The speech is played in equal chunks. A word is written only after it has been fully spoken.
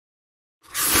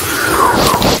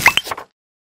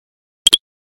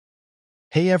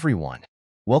Hey everyone,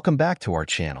 welcome back to our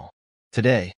channel.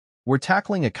 Today, we're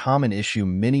tackling a common issue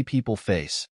many people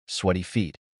face, sweaty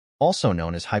feet, also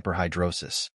known as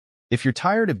hyperhidrosis. If you're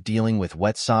tired of dealing with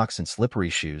wet socks and slippery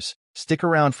shoes, stick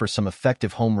around for some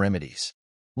effective home remedies.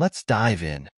 Let's dive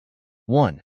in.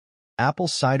 1. Apple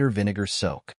cider vinegar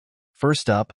soak. First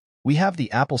up, we have the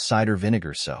apple cider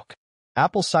vinegar soak.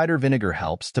 Apple cider vinegar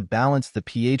helps to balance the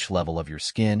pH level of your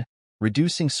skin,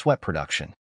 reducing sweat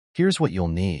production. Here's what you'll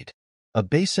need. A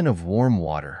basin of warm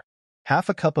water, half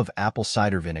a cup of apple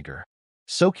cider vinegar.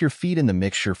 Soak your feet in the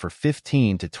mixture for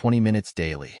 15 to 20 minutes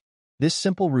daily. This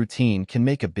simple routine can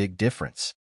make a big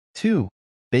difference. 2.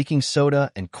 Baking soda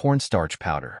and cornstarch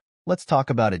powder. Let's talk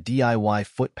about a DIY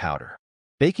foot powder.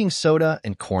 Baking soda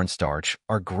and cornstarch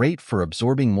are great for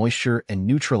absorbing moisture and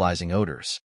neutralizing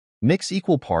odors. Mix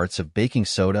equal parts of baking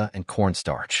soda and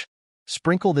cornstarch.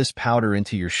 Sprinkle this powder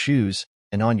into your shoes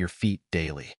and on your feet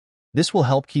daily. This will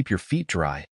help keep your feet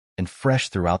dry and fresh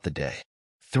throughout the day.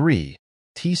 3.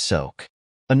 Tea soak.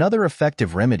 Another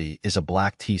effective remedy is a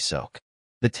black tea soak.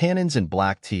 The tannins in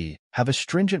black tea have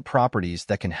astringent properties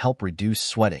that can help reduce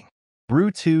sweating.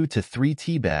 Brew 2 to 3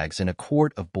 tea bags in a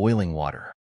quart of boiling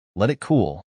water. Let it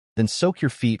cool, then soak your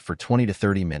feet for 20 to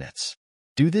 30 minutes.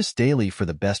 Do this daily for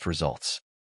the best results.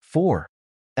 4.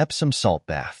 Epsom salt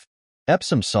bath.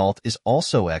 Epsom salt is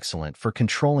also excellent for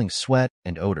controlling sweat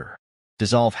and odor.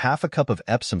 Dissolve half a cup of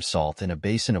Epsom salt in a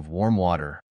basin of warm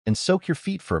water and soak your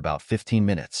feet for about 15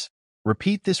 minutes.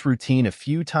 Repeat this routine a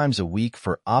few times a week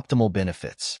for optimal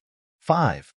benefits.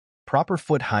 5. Proper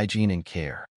foot hygiene and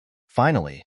care.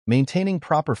 Finally, maintaining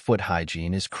proper foot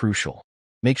hygiene is crucial.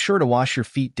 Make sure to wash your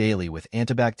feet daily with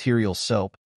antibacterial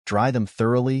soap, dry them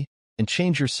thoroughly, and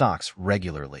change your socks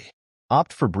regularly.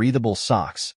 Opt for breathable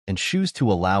socks and shoes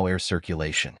to allow air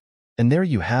circulation. And there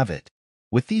you have it.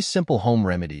 With these simple home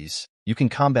remedies, you can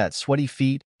combat sweaty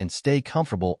feet and stay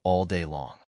comfortable all day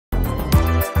long.